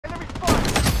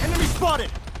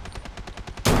spotted!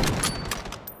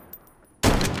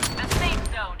 The safe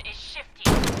zone is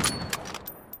shifting.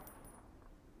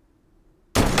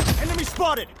 Enemy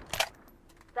spotted!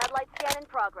 Satellite scan in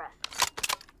progress.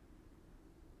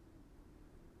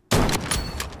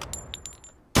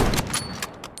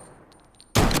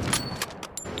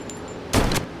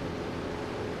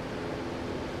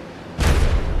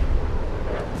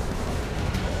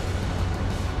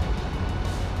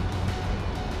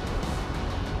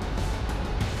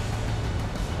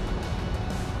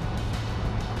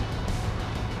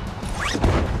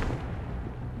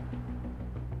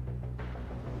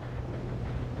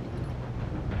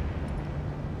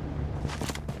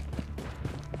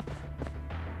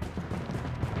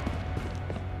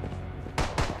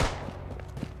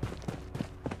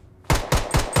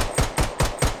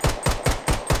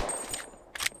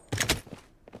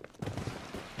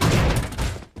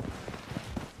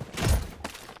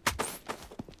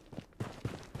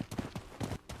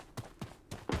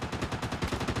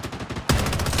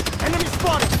 Enemy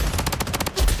spotted!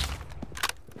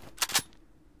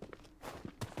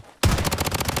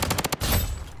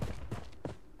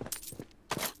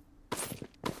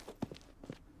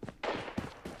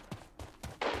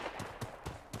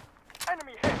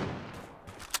 Enemy hit!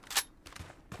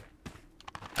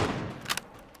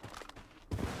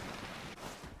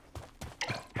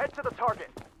 Head to the target.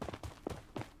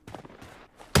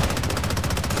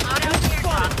 Auto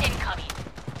airdrop incoming.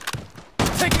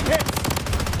 Taking hits!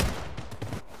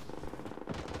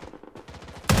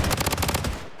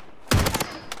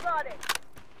 Spotted.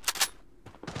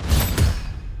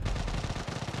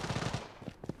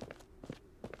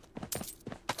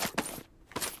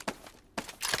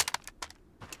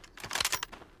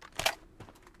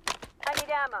 I need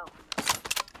ammo.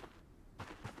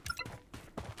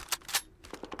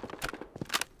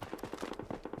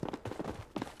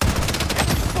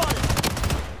 Enemy spotted!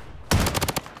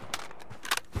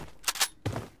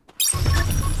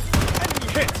 Enemy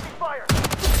hit! Fire!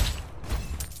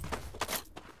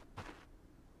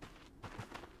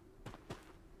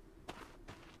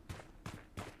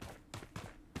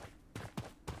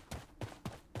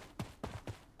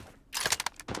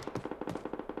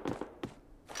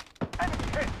 Enemy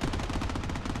hit!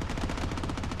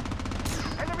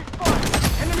 Enemy spotted!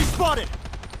 Enemy spotted!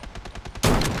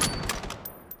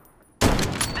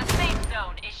 The safe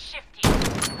zone is shifting.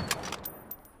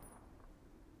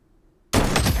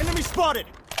 Enemy spotted!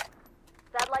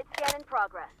 Satellite scan in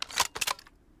progress.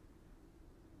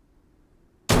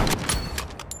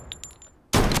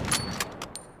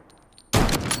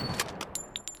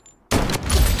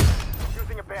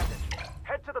 Using a bandage.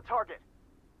 Head to the target.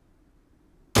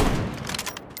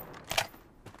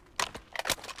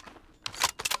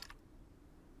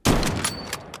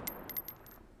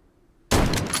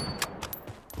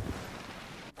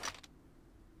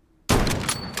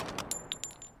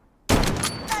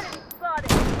 Enemy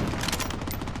spotted.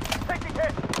 Taking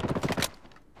hit!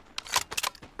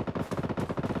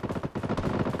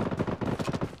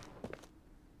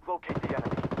 Locate the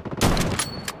enemy.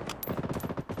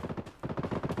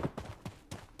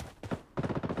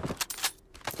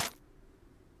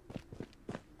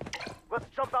 Let's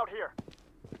jump out here.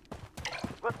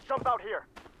 Let's jump out here.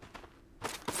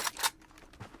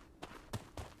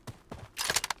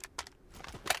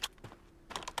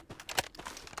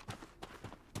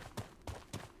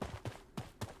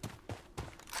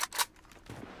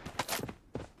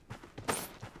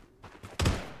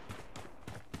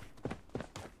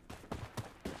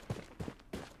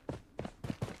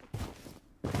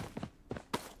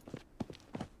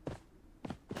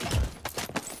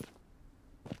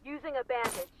 Using a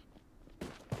bandage.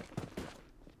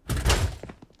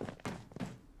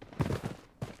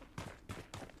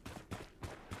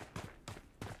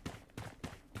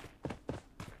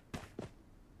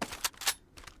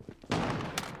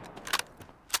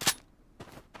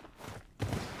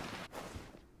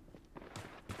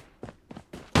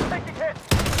 Taking hit!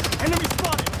 Enemy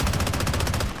spotted!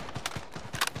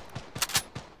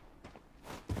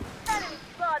 Enemy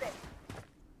spotted.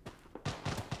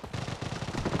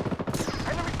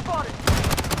 Enemy spotted!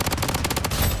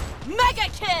 Mega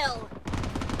kill!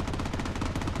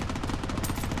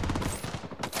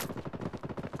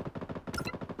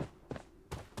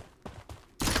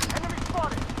 Enemy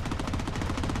spotted!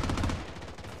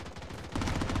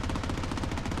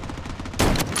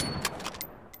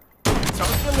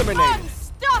 Target eliminated!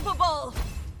 Unstoppable!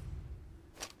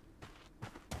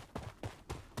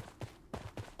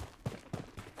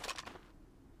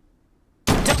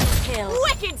 Double kill!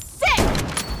 Wicked sick!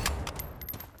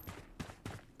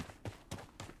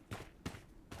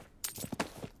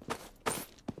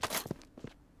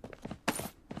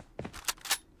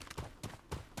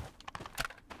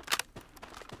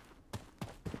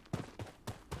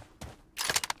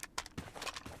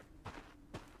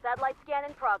 Satellite scan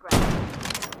in progress.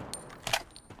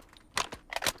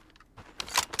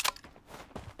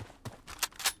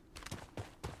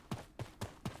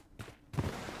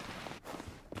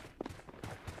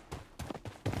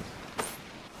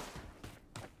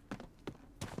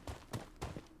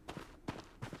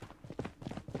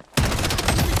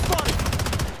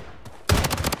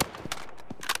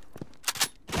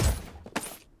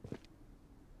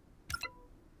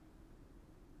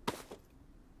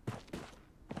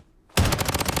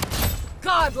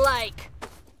 Godlike!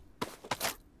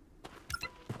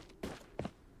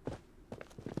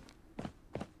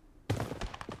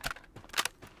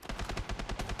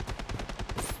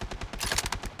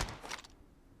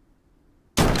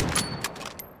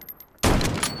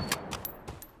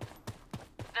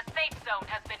 The safe zone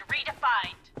has been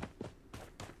redefined.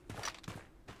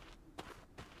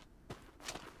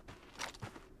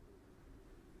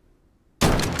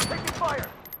 Taking fire!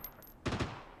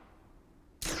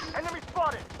 Enemy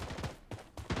spotted!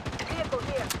 Vehicle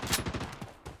here.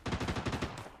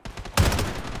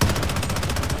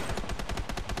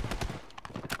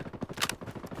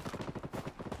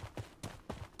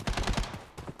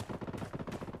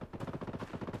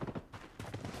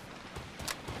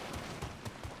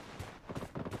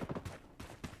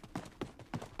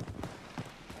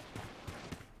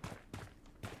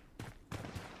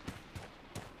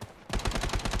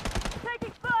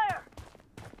 Taking fire!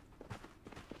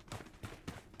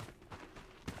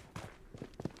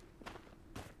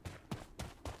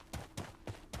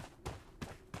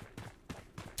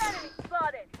 Enemy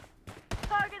spotted!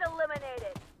 Target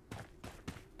eliminated!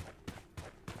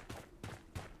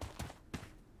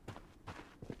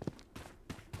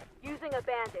 Using a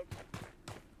bandage.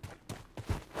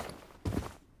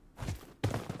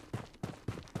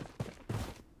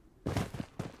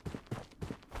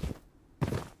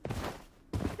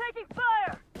 Taking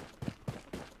fire!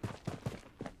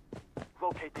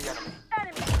 Locate the enemy.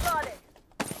 Enemy spotted!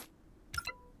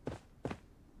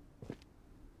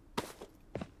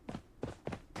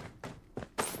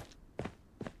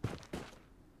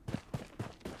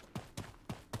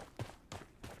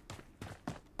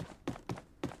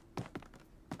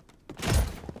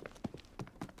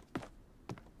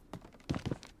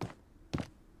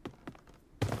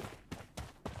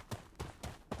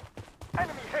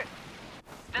 Enemy hit!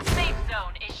 The safe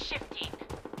zone is shifting.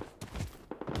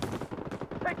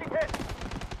 Taking hit!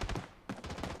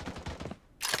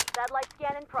 Satellite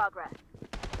scan in progress.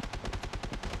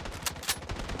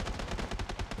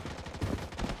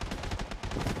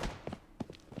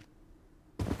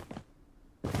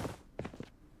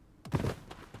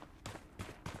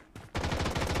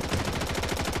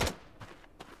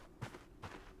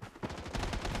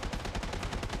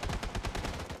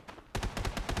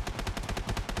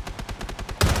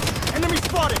 Enemy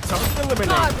spotted! Target eliminated!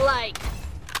 Godlike!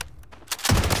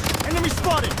 Enemy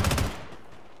spotted!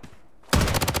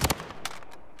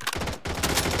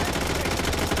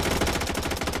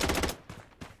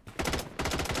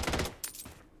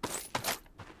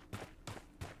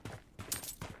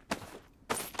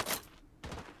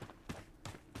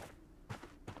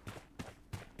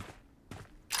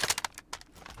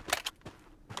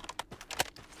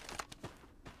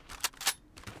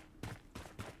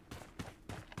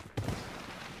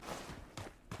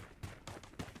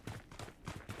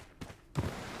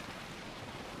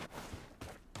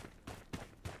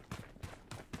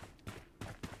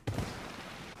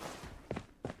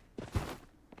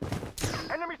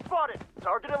 Enemy spotted!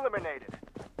 Target eliminated.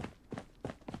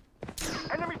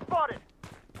 Enemy spotted!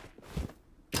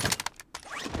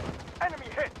 Enemy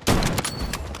hit!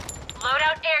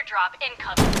 Loadout airdrop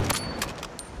incoming.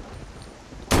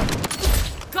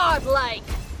 Godlike!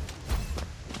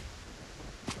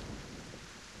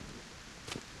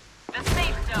 The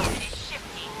safe zone is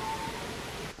shifting.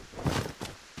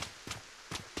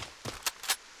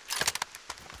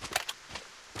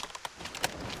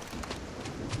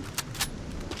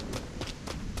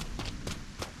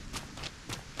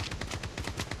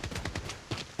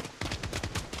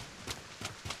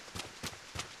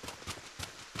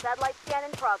 Satellite scan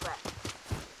in progress.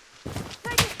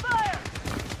 Taking fire!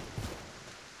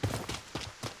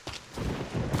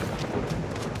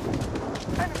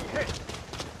 Enemy hit!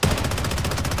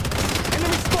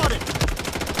 Enemy spotted!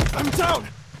 I'm down!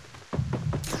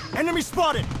 Enemy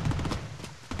spotted!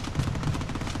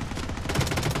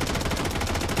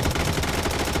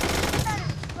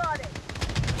 Enemy spotted!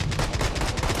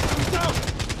 I'm down!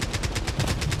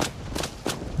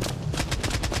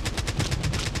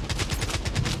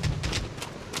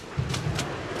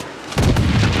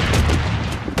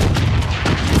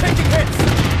 Taking hits!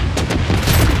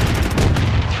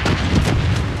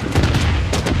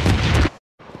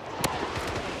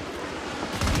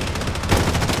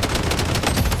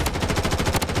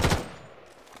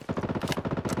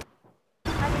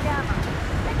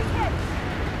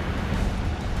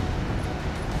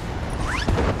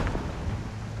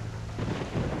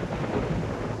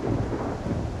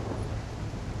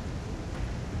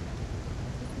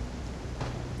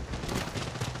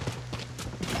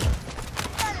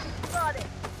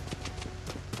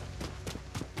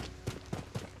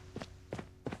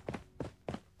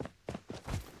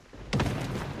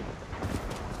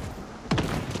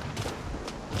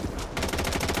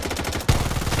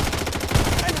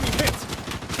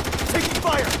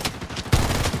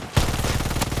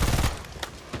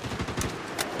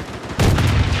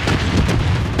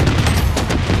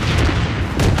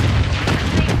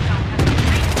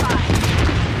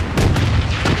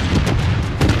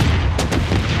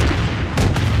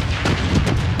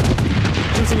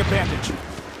 Placing a bandage. The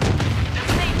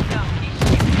safe zone is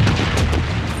shifting.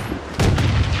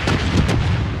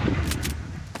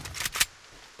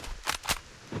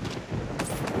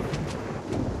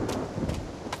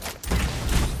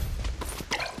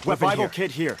 Weapon Revival here.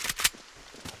 kit here.